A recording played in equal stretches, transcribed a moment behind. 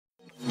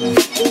Hello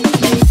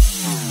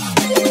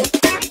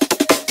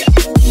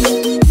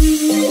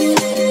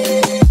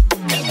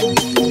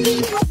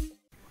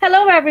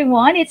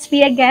everyone, it's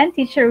me again,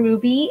 Teacher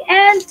Ruby,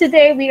 and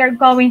today we are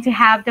going to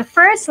have the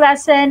first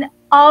lesson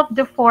of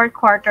the fourth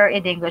quarter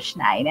in English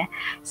 9.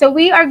 So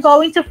we are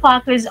going to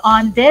focus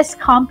on this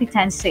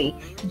competency,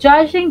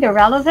 judging the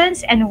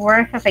relevance and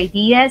worth of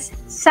ideas,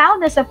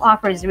 soundness of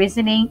author's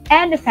reasoning,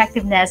 and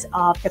effectiveness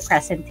of the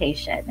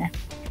presentation.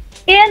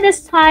 In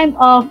this time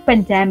of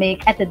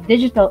pandemic at the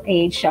digital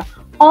age,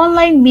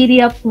 online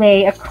media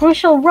play a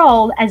crucial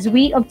role as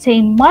we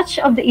obtain much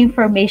of the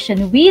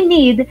information we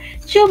need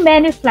through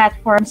many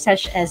platforms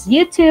such as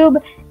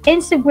YouTube,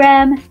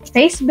 Instagram,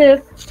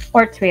 Facebook,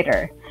 or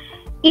Twitter.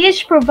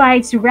 Each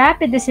provides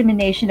rapid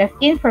dissemination of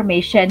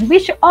information,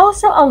 which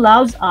also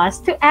allows us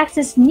to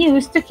access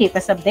news to keep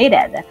us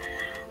updated.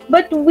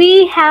 But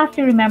we have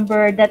to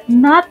remember that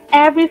not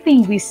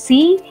everything we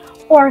see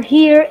or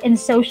hear in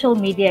social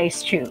media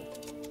is true.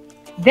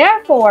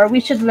 Therefore, we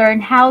should learn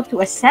how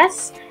to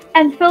assess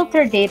and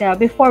filter data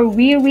before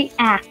we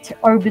react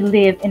or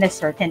believe in a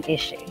certain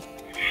issue.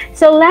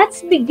 So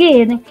let's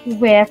begin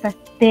with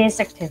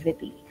this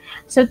activity.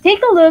 So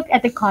take a look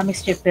at the comic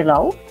strip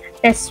below.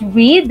 Let's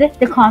read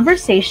the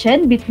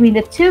conversation between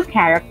the two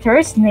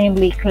characters,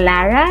 namely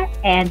Clara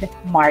and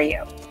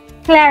Mario.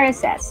 Clara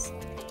says,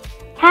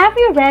 "Have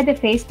you read the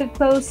Facebook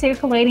post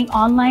circulating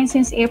online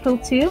since April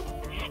 2?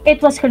 It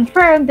was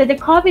confirmed that the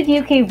COVID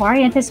UK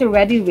variant has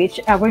already reached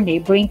our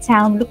neighboring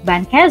town,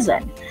 Lucban,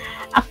 Quezon.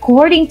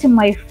 According to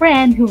my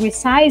friend who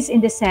resides in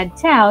the said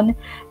town,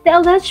 the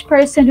alleged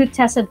person who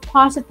tested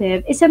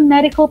positive is a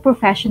medical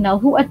professional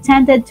who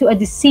attended to a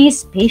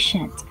deceased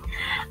patient.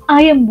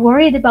 I am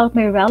worried about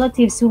my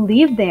relatives who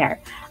live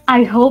there.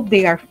 I hope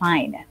they are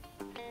fine."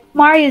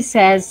 Mario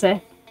says,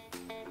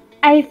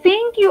 "I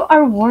think you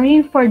are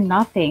worrying for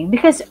nothing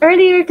because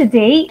earlier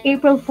today,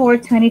 April 4,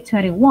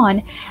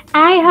 2021,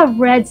 I have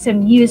read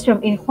some news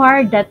from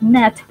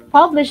Inquirer.net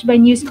published by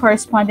news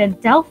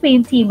correspondent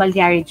Delphine T.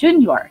 Malyari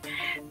Jr.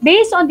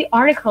 Based on the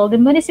article, the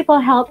Municipal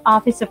Health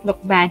Office of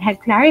Lucban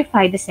had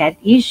clarified the said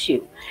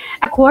issue.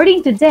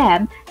 According to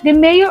them, the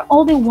mayor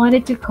only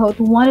wanted to quote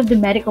one of the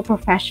medical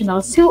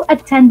professionals who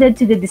attended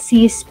to the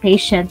deceased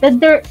patient that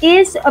there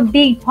is a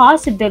big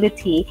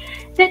possibility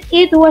that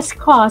it was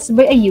caused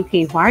by a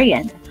UK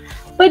variant.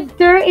 But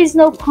there is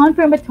no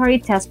confirmatory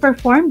test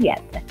performed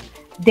yet.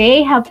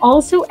 They have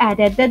also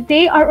added that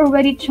they are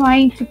already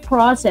trying to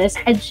process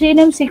a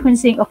genome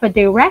sequencing of a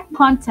direct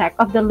contact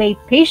of the late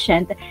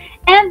patient,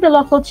 and the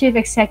local chief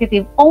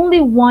executive only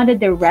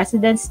wanted the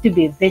residents to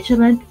be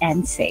vigilant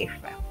and safe."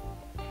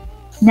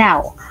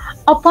 Now,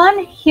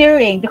 upon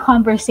hearing the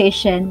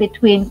conversation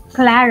between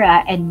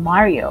Clara and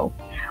Mario,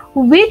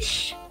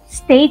 which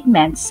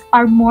statements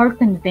are more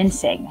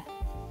convincing?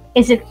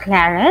 Is it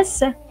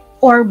Clara's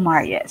or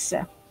Mario's?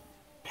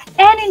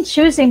 And in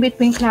choosing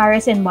between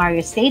Clara's and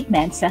Mario's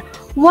statements,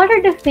 what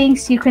are the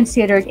things you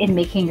considered in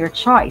making your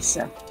choice?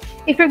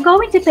 If you're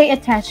going to pay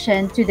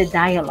attention to the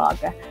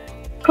dialogue,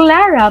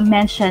 Clara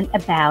mentioned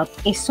about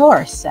a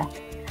source.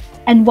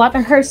 And what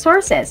are her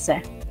sources?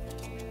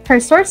 Her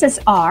sources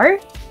are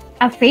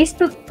a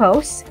Facebook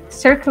post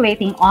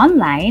circulating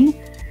online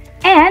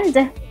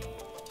and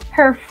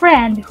her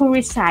friend who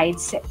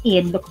resides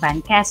in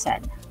Lucban,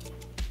 Quezon.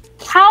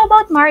 How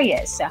about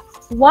Marius?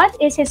 What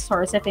is his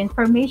source of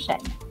information?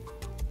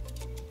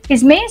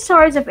 His main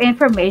source of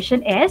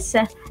information is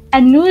a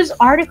news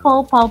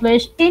article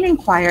published in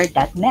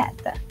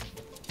Inquirer.net.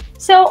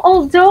 So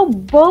although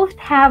both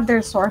have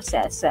their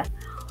sources,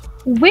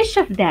 which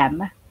of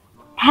them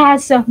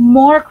has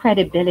more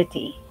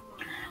credibility?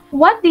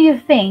 What do you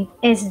think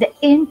is the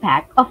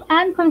impact of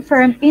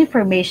unconfirmed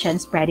information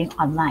spreading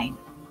online?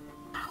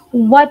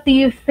 What do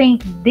you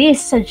think this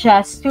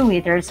suggests to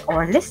readers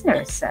or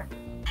listeners?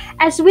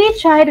 As we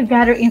try to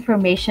gather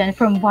information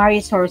from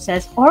various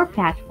sources or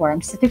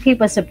platforms to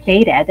keep us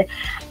updated,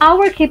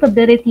 our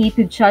capability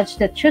to judge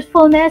the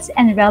truthfulness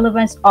and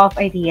relevance of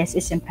ideas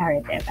is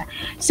imperative.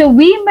 So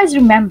we must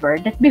remember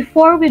that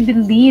before we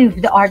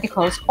believe the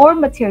articles or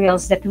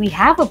materials that we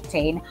have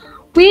obtained,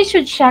 we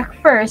should check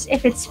first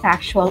if it's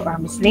factual or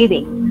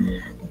misleading.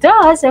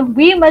 Thus,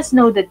 we must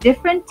know the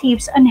different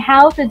tips on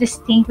how to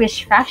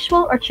distinguish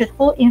factual or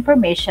truthful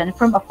information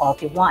from a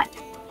faulty one.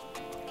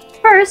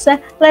 First,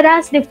 let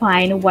us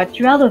define what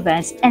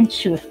relevance and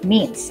truth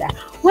means.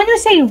 When we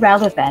say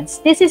relevance,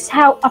 this is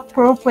how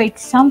appropriate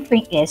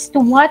something is to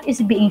what is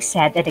being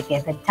said at a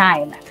given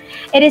time.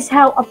 It is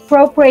how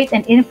appropriate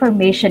an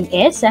information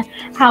is,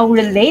 how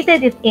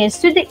related it is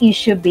to the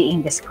issue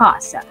being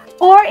discussed,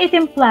 or it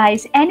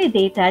implies any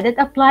data that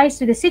applies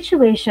to the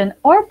situation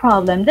or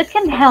problem that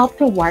can help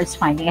towards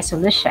finding a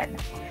solution.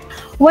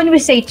 When we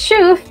say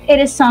truth, it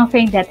is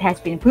something that has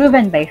been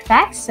proven by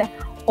facts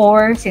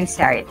or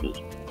sincerity.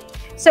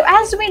 So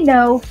as we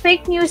know,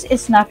 fake news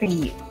is nothing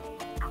new.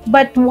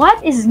 But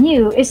what is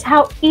new is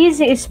how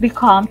easy it's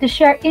become to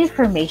share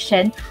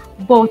information,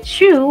 both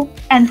true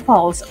and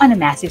false, on a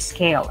massive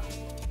scale.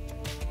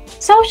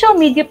 Social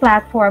media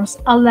platforms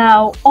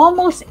allow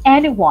almost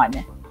anyone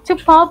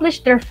to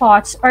publish their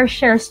thoughts or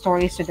share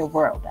stories to the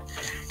world.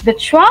 The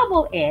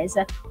trouble is,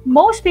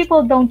 most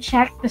people don't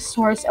check the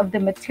source of the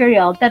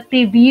material that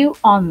they view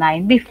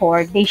online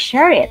before they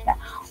share it,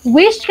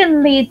 which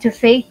can lead to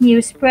fake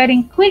news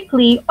spreading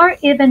quickly or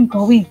even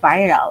going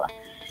viral.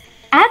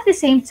 At the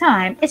same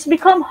time, it's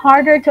become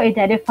harder to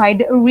identify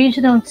the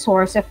original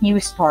source of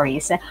news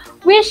stories,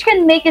 which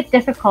can make it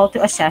difficult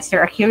to assess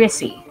their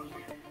accuracy.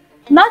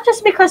 Not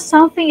just because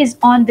something is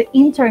on the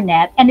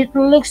internet and it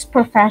looks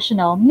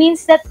professional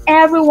means that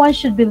everyone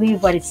should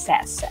believe what it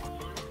says.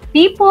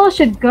 People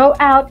should go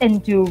out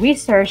and do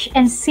research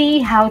and see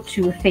how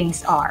true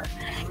things are.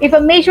 If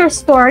a major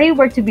story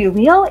were to be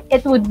real,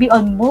 it would be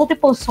on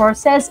multiple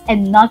sources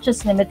and not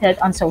just limited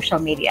on social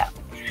media.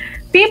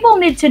 People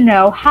need to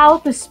know how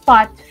to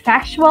spot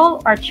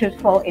factual or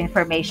truthful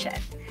information.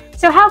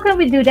 So how can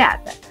we do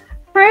that?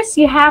 First,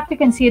 you have to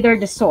consider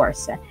the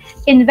source.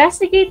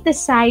 Investigate the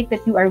site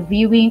that you are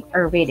viewing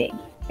or reading.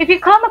 If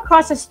you come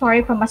across a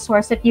story from a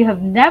source that you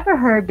have never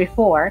heard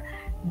before,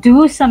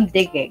 do some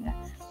digging.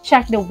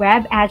 Check the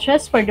web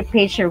address for the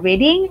page you're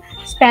reading,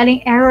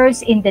 spelling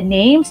errors in the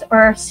names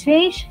or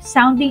strange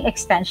sounding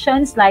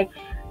extensions like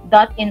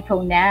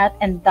 .infonet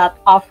and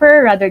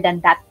 .offer rather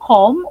than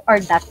 .com or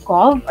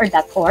 .gov or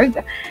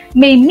 .org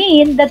may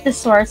mean that the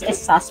source is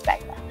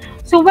suspect.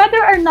 So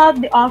whether or not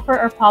the author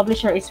or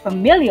publisher is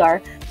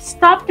familiar,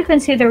 stop to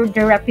consider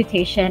their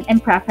reputation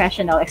and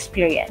professional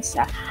experience.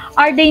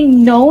 Are they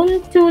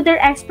known to their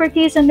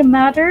expertise on the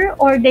matter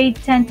or they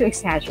tend to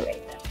exaggerate?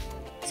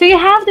 So you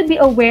have to be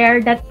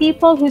aware that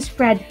people who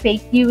spread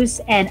fake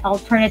news and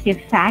alternative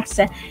facts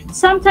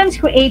sometimes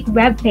create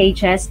web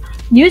pages,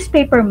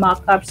 newspaper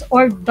mock-ups,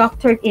 or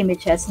doctored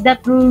images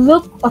that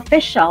look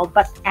official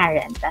but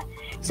aren't.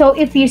 So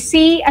if you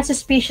see a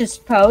suspicious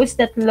post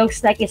that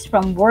looks like it's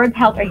from World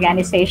Health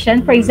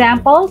Organization, for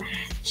example,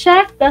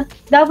 check the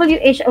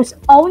WHO's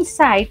own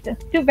site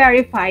to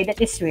verify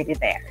that it's really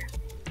there.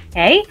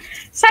 Okay?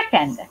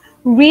 Second,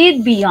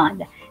 read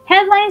beyond.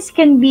 Headlines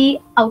can be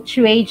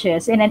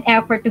outrageous in an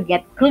effort to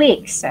get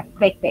clicks,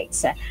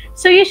 clickbaits.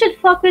 So you should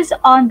focus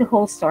on the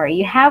whole story.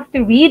 You have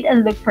to read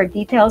and look for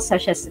details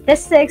such as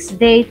statistics,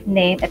 date,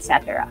 name,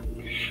 etc.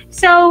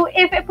 So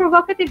if a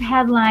provocative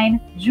headline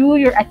drew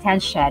your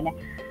attention,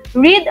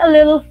 read a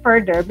little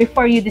further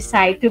before you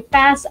decide to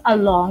pass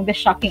along the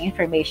shocking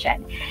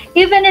information.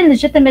 Even in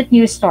legitimate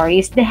news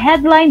stories, the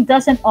headline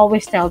doesn't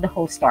always tell the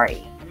whole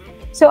story.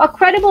 So a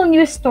credible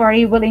news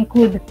story will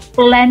include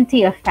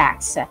plenty of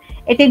facts.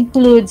 It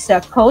includes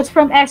quotes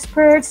from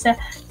experts,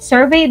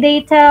 survey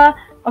data,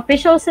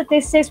 official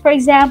statistics, for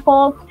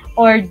example,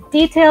 or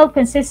detailed,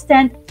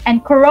 consistent,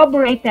 and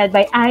corroborated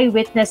by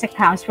eyewitness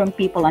accounts from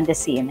people on the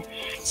scene.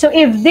 So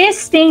if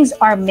these things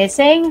are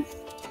missing,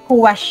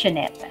 question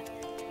it.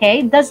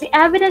 Okay, does the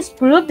evidence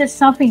prove that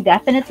something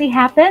definitely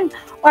happened,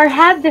 or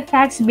have the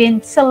facts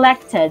been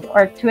selected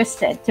or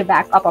twisted to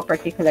back up a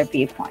particular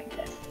viewpoint?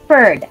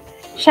 Third,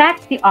 check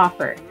the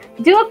author.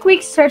 Do a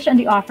quick search on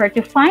the author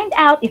to find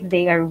out if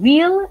they are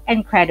real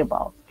and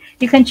credible.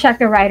 You can check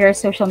the writer's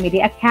social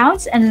media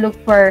accounts and look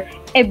for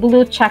a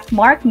blue check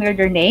mark near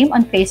their name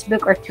on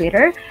Facebook or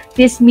Twitter.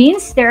 This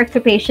means their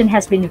occupation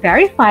has been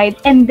verified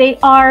and they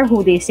are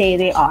who they say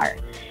they are.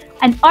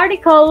 An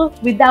article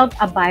without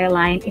a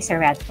byline is a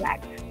red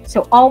flag.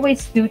 So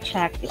always do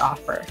check the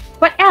author.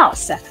 What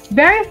else?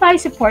 Verify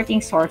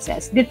supporting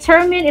sources.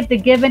 Determine if the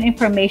given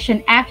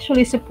information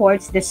actually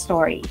supports the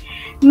story.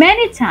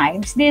 Many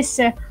times, these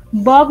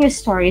bogus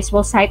stories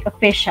will cite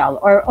official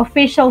or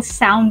official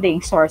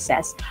sounding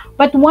sources.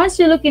 But once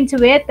you look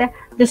into it,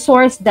 the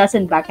source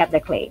doesn't back up the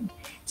claim.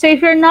 So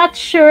if you're not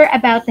sure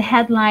about the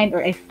headline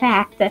or a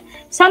fact,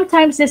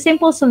 sometimes the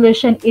simple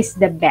solution is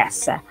the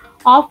best.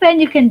 Often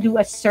you can do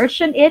a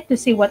search on it to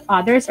see what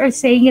others are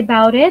saying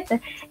about it.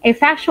 A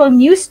factual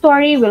news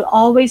story will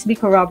always be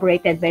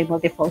corroborated by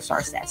multiple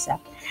sources.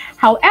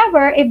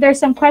 However, if there's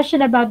some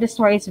question about the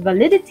story's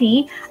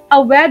validity,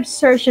 a web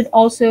search should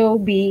also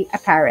be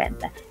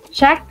apparent.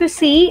 Check to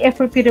see if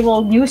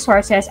reputable news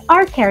sources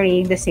are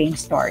carrying the same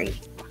story.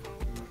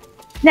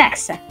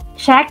 Next,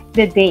 check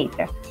the date.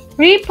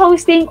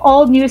 Reposting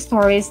old news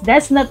stories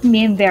does not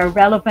mean they're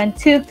relevant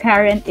to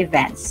current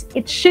events.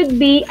 It should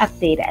be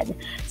updated.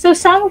 So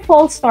some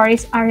false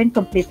stories aren't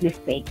completely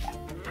fake,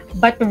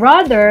 but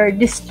rather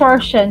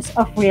distortions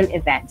of real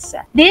events.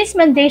 These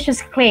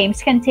mendacious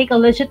claims can take a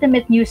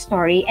legitimate news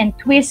story and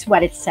twist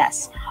what it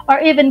says, or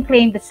even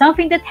claim that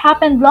something that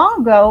happened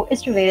long ago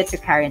is related to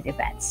current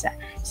events.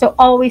 So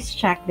always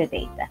check the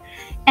date.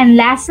 And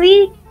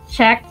lastly,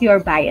 check your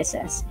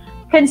biases.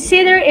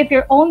 Consider if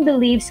your own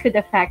beliefs could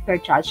affect your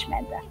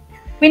judgment.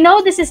 We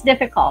know this is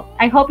difficult.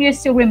 I hope you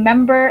still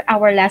remember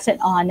our lesson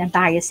on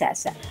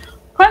biases.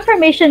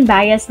 Confirmation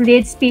bias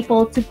leads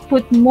people to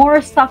put more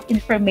stock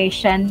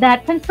information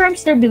that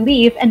confirms their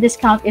belief and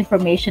discount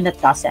information that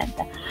doesn't.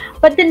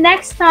 But the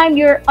next time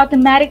you're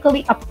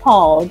automatically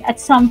appalled at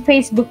some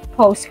Facebook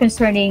post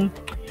concerning,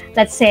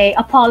 let's say,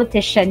 a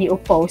politician you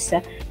oppose,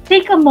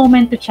 take a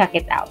moment to check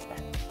it out.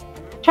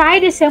 Try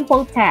the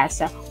simple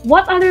test.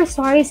 What other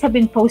stories have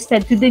been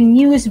posted to the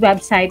news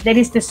website that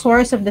is the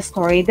source of the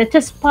story that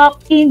just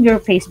popped in your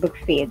Facebook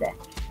feed?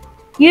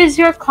 Use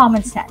your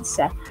common sense.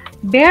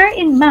 Bear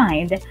in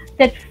mind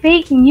that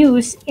fake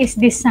news is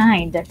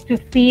designed to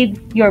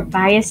feed your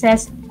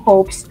biases,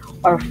 hopes,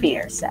 or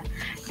fears.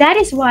 That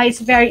is why it's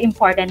very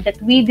important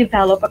that we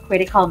develop a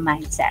critical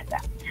mindset.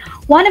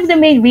 One of the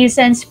main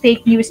reasons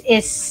fake news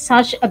is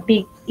such a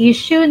big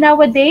issue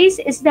nowadays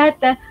is that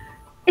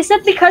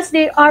because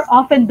they are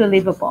often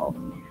believable.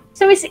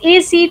 So it's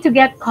easy to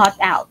get caught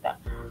out.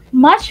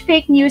 Much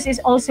fake news is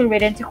also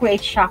written to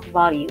create shock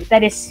value.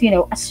 That is,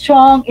 a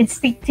strong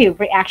instinctive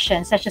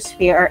reaction such as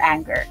fear or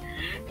anger.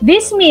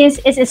 This means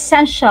it's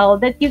essential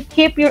that you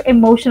keep your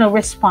emotional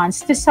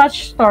response to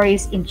such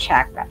stories in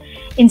check.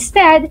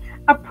 Instead,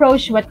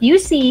 approach what you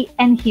see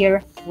and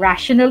hear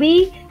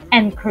rationally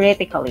and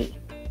critically.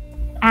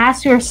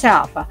 Ask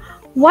yourself,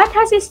 what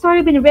has this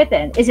story been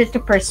written? Is it to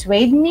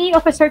persuade me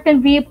of a certain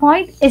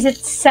viewpoint? Is it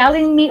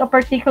selling me a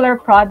particular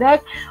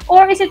product?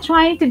 Or is it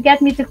trying to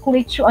get me to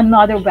click to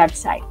another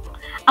website?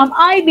 Am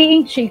I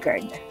being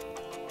triggered?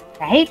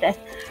 Right?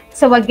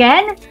 So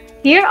again,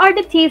 here are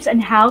the tips on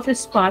how to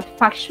spot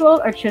factual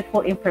or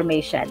truthful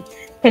information.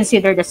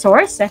 Consider the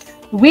source,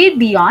 read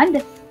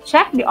beyond,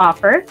 check the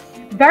offer,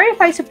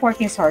 verify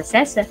supporting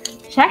sources,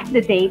 check the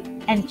date,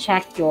 and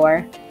check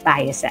your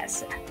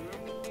biases.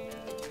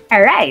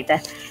 All right,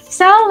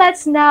 so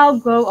let's now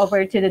go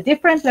over to the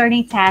different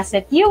learning tasks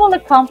that you will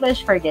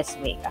accomplish for this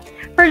week.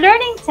 For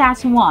learning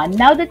task 1,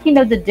 now that you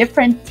know the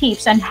different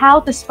tips on how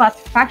to spot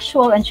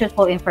factual and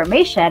truthful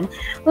information,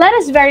 let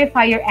us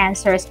verify your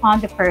answers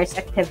on the first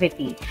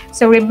activity.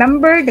 So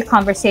remember the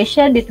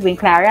conversation between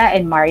Clara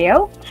and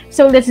Mario?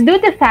 So let's do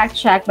the fact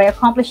check by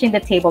accomplishing the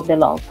table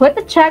below. Put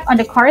a check on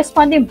the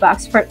corresponding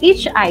box for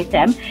each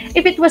item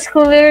if it was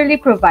clearly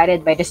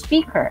provided by the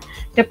speaker.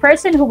 The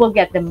person who will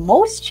get the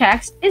most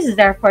checks is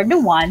therefore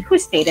the one who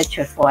stated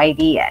truthful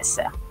ideas.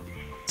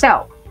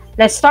 So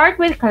let's start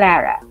with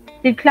Clara.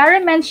 Did Clara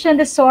mention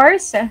the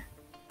source?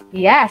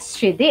 Yes,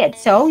 she did.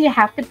 So you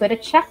have to put a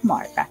check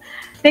mark.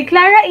 Did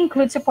Clara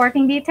include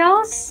supporting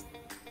details?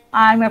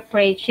 I'm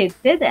afraid she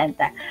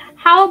didn't.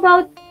 How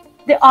about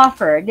the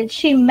offer? Did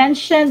she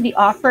mention the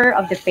offer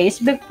of the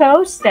Facebook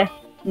post?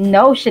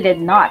 No, she did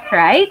not,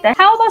 right?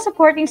 How about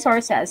supporting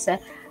sources?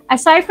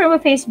 Aside from a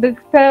Facebook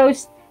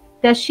post,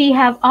 does she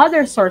have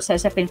other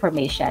sources of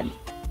information?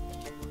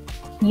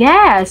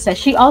 Yes,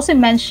 she also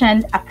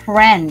mentioned a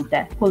friend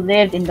who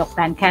lived in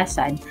Lokban,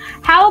 Quezon.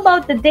 How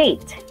about the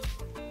date?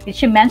 Did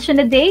she mention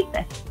the date?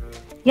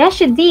 Yes,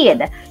 she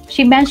did.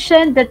 She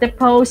mentioned that the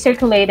post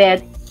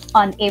circulated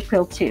on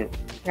April 2,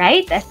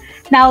 right?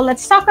 Now,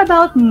 let's talk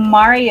about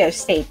Mario's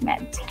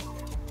statement.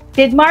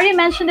 Did Mario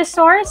mention the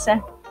source?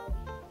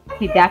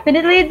 He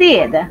definitely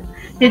did.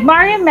 Did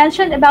Mario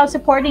mention about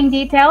supporting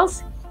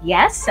details?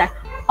 Yes.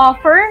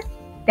 Offer?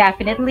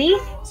 Definitely.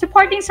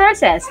 Supporting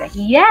sources?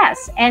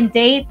 Yes. And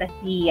date?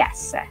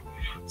 Yes.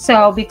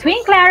 So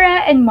between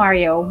Clara and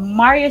Mario,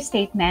 Mario's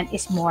statement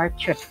is more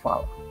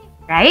truthful,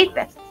 right?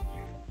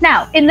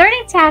 Now, in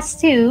learning task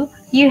 2,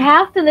 you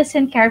have to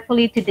listen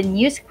carefully to the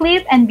news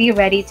clip and be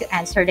ready to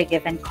answer the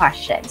given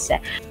questions.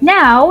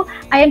 Now,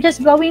 I am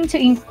just going to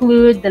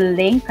include the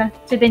link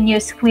to the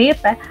news clip,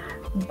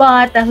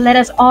 but let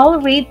us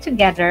all read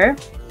together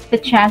the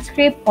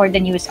transcript or the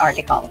news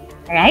article,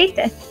 right?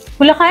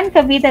 Bulacan,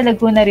 Cavite,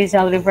 Laguna,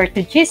 Rizal revert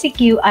to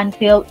GCQ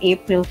until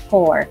April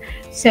 4.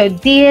 So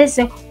this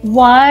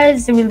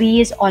was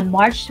released on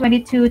March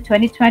 22,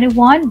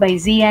 2021 by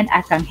Zian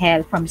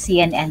Arcangel from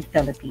CNN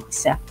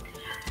Philippines.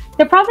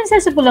 The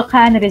provinces of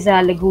Bulacan,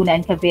 Rizal, Laguna,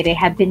 and Cavite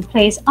have been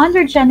placed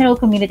under general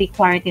community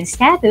quarantine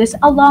status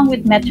along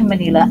with Metro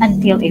Manila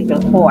until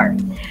April 4.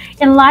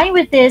 In line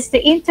with this,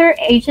 the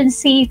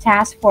Interagency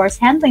Task Force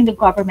handling the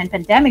government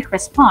pandemic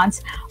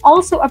response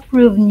also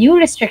approved new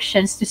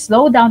restrictions to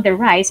slow down the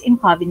rise in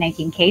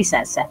COVID-19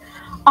 cases.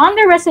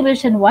 Under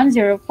Resolution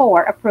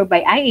 104 approved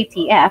by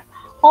IATF,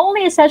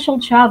 only essential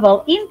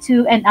travel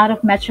into and out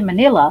of Metro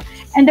Manila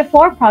and the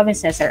 4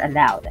 provinces are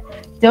allowed.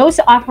 Those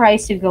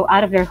authorized to go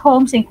out of their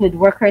homes include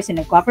workers in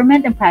the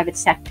government and private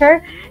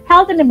sector,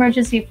 health and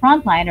emergency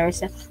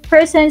frontliners,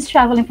 persons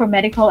traveling for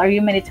medical or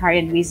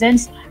humanitarian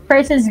reasons,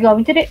 persons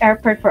going to the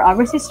airport for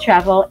overseas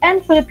travel,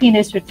 and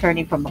Filipinos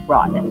returning from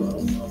abroad.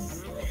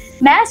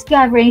 Mass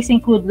gatherings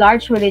include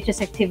large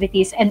religious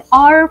activities and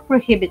are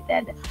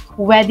prohibited.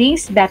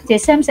 Weddings,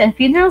 baptisms, and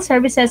funeral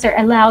services are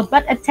allowed,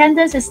 but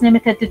attendance is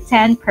limited to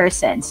 10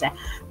 persons.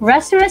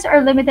 Restaurants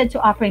are limited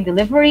to offering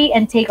delivery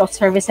and takeout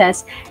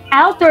services.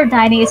 Outdoor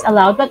dining is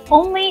allowed, but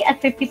only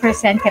at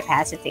 50%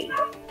 capacity.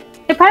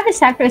 The private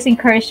sector is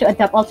encouraged to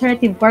adopt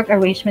alternative work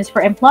arrangements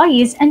for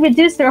employees and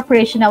reduce their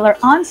operational or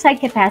on-site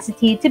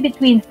capacity to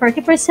between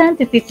 30%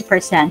 to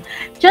 50%,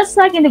 just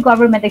like in the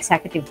government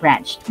executive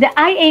branch. The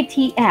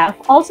IATF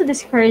also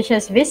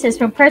discourages visits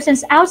from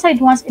persons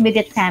outside one's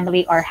immediate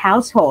family or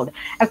household.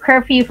 A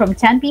curfew from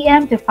 10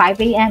 p.m. to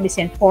 5 a.m. is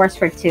enforced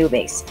for 2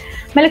 weeks.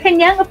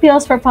 Malacanang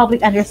appeals for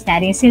public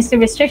understanding since the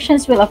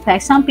restrictions will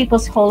affect some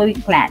people's Holy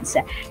Week plans.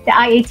 The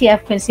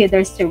IATF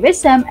considers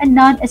tourism a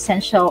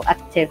non-essential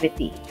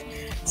activity.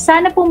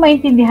 Sana po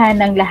maintindihan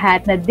ng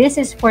lahat na this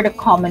is for the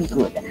common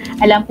good.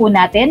 Alam po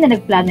natin na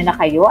nagplano na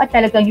kayo at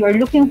talagang you are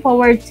looking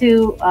forward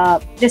to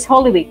this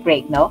Holy Week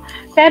break, no?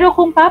 Pero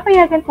kung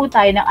papayagan po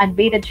tayo ng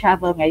unbated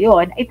travel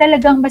ngayon, ay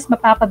talagang mas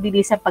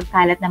mapapabilis ang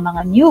pagkalat ng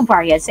mga new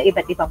variants sa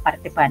iba't ibang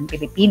parte pa ng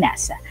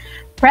Pilipinas.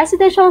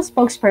 Presidential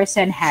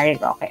spokesperson Harry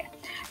Roque.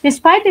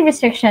 Despite the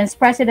restrictions,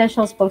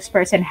 Presidential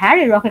spokesperson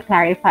Harry Roque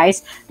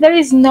clarifies there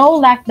is no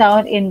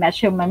lockdown in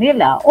Metro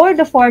Manila or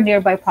the 4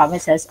 nearby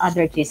provinces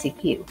under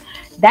GCQ.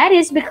 That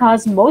is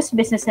because most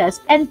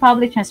businesses and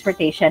public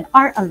transportation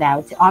are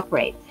allowed to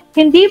operate.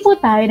 Hindi po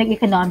tayo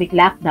nag-economic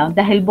lockdown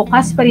dahil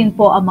bukas pa rin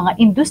po ang mga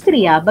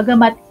industriya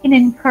bagamat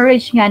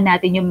in-encourage nga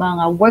natin yung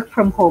mga work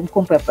from home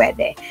kung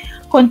pwede.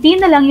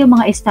 Konti na lang yung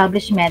mga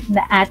establishment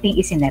na ating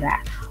isinara.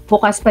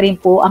 Bukas pa rin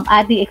po ang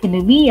ating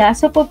ekonomiya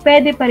so po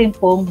pwede pa rin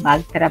pong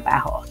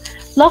magtrabaho.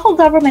 Local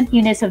government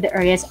units of the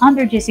areas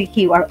under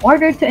GCQ are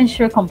ordered to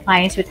ensure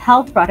compliance with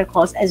health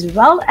protocols as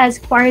well as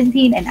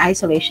quarantine and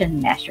isolation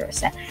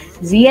measures.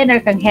 Zian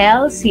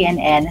Arcangel,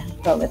 CNN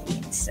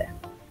Philippines.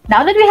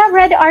 Now that we have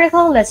read the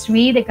article, let's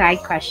read the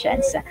guide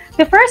questions.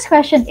 The first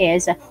question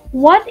is,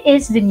 what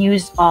is the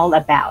news all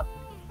about?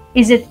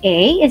 Is it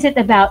A, is it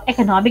about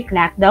economic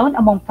lockdown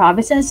among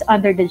provinces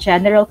under the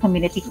general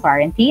community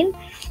quarantine?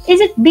 Is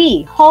it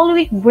B, Holy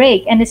Week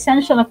break and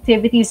essential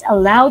activities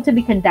allowed to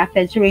be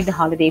conducted during the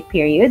holiday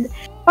period?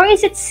 Or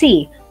is it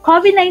C,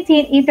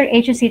 COVID-19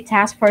 Interagency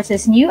Task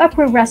Force's new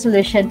approved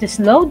resolution to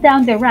slow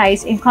down the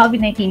rise in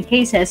COVID-19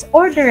 cases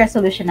or the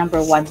resolution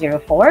number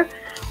 104?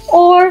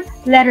 Or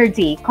letter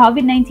D,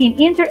 COVID-19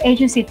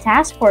 Interagency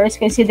Task Force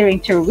considering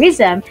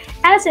tourism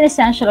as an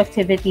essential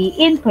activity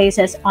in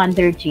places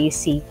under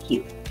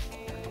GCQ.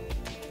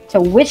 So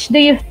which do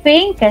you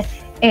think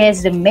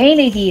is the main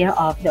idea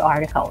of the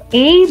article?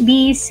 A,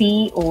 B,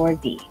 C, or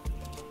D?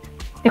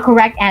 The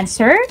correct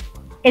answer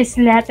is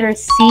letter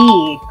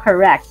C.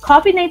 Correct.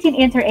 COVID-19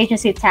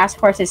 Interagency Task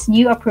Force's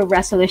new approved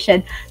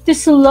resolution to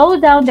slow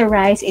down the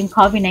rise in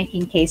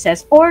COVID-19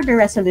 cases or the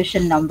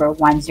resolution number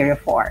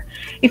 104.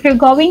 If you're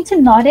going to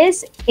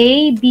notice,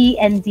 A, B,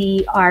 and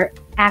D are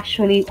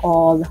actually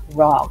all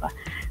wrong.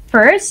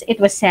 First, it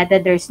was said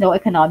that there's no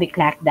economic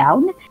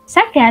lockdown.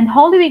 Second,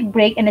 Holy Week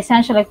break and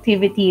essential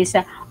activities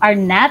are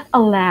not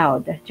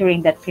allowed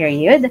during that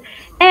period.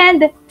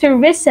 And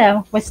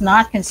tourism was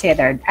not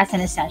considered as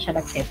an essential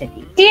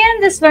activity.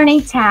 In this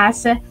learning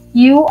task,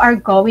 you are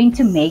going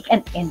to make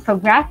an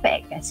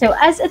infographic. So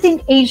as a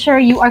teenager,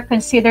 you are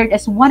considered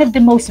as one of the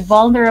most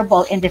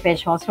vulnerable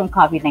individuals from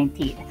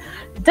COVID-19.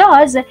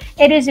 Thus,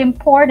 it is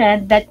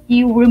important that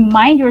you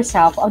remind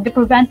yourself of the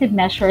preventive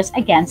measures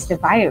against the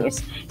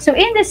virus. So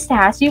in this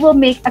task, you will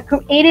make a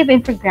creative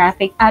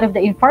infographic out of the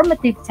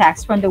informative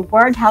text from the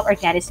World Health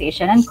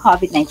Organization on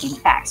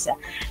COVID-19 facts.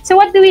 So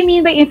what do we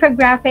mean by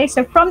infographics?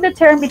 So from the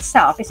term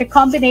itself, it's a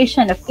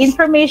combination of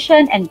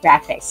information and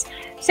graphics.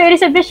 So it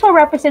is a visual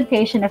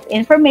representation of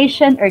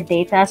information or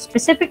data,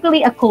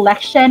 specifically a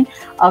collection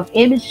of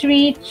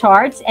imagery,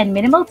 charts, and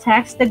minimal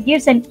text that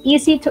gives an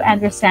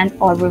easy-to-understand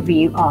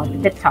overview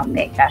of the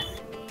topic.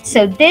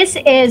 So this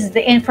is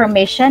the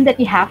information that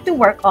you have to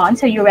work on.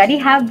 So you already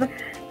have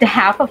the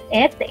half of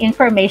it, the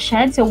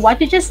information. So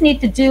what you just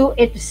need to do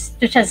is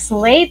to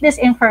translate this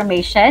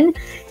information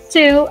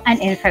to an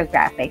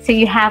infographic. So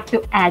you have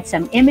to add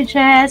some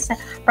images,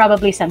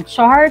 probably some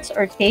charts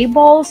or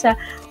tables,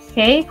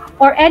 okay,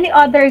 or any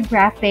other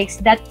graphics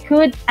that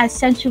could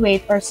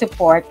accentuate or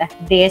support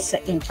this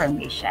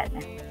information,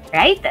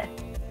 right?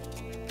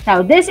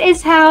 Now, this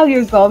is how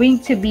you're going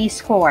to be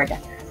scored.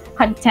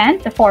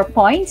 Content, 4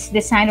 points.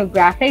 Design of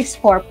graphics,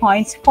 4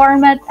 points.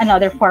 Format,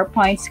 another 4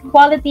 points.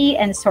 Quality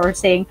and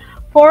sourcing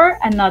for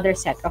another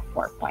set of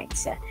 4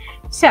 points.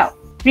 So,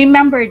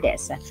 remember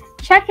this.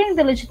 Checking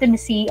the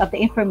legitimacy of the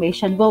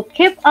information will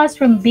keep us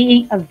from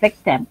being a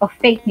victim of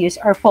fake news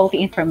or faulty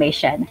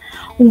information.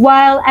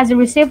 While as a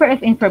receiver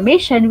of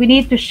information, we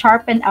need to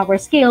sharpen our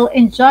skill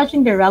in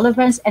judging the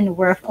relevance and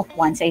worth of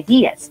one's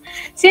ideas,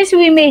 since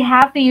we may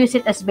have to use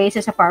it as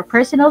basis of our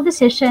personal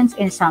decisions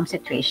in some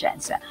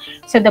situations.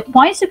 So the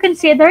points to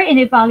consider in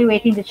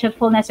evaluating the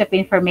truthfulness of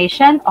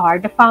information are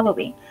the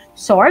following: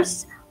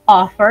 source,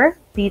 author,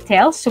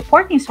 details,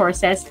 supporting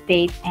sources,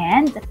 date,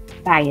 and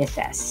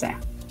biases.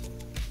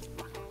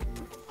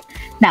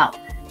 Now,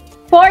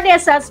 for the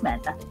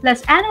assessment,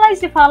 let's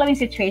analyze the following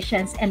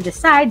situations and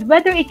decide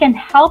whether it can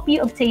help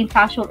you obtain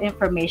factual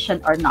information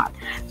or not.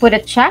 Put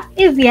a check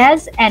if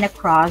yes and a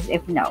cross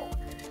if no.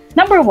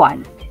 Number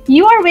 1,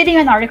 you are reading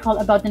an article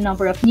about the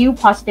number of new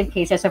positive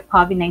cases of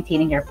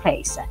COVID-19 in your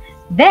place.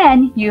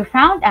 Then you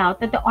found out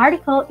that the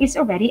article is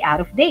already out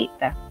of date.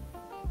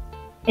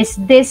 Is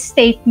this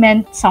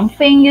statement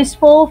something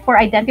useful for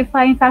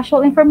identifying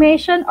factual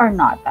information or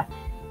not?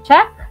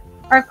 Check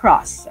or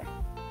cross?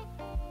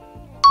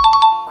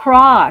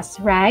 Cross,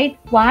 right?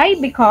 Why?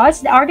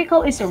 Because the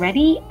article is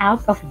already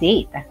out of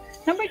date.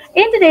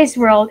 In today's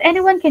world,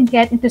 anyone can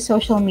get into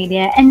social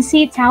media and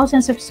see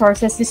thousands of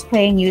sources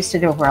displaying news to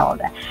the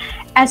world.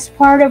 As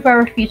part of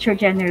our future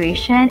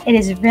generation, it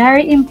is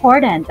very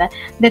important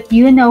that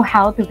you know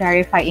how to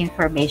verify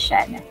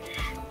information.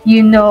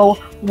 You know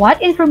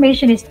what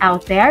information is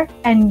out there,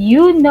 and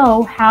you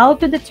know how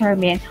to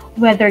determine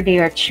whether they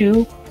are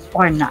true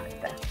or not.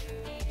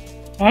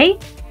 Okay?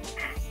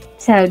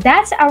 So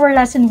that's our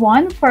lesson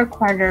 1 for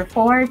quarter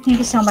 4. Thank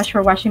you so much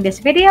for watching this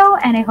video,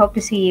 and I hope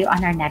to see you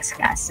on our next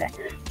class.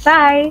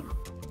 Bye!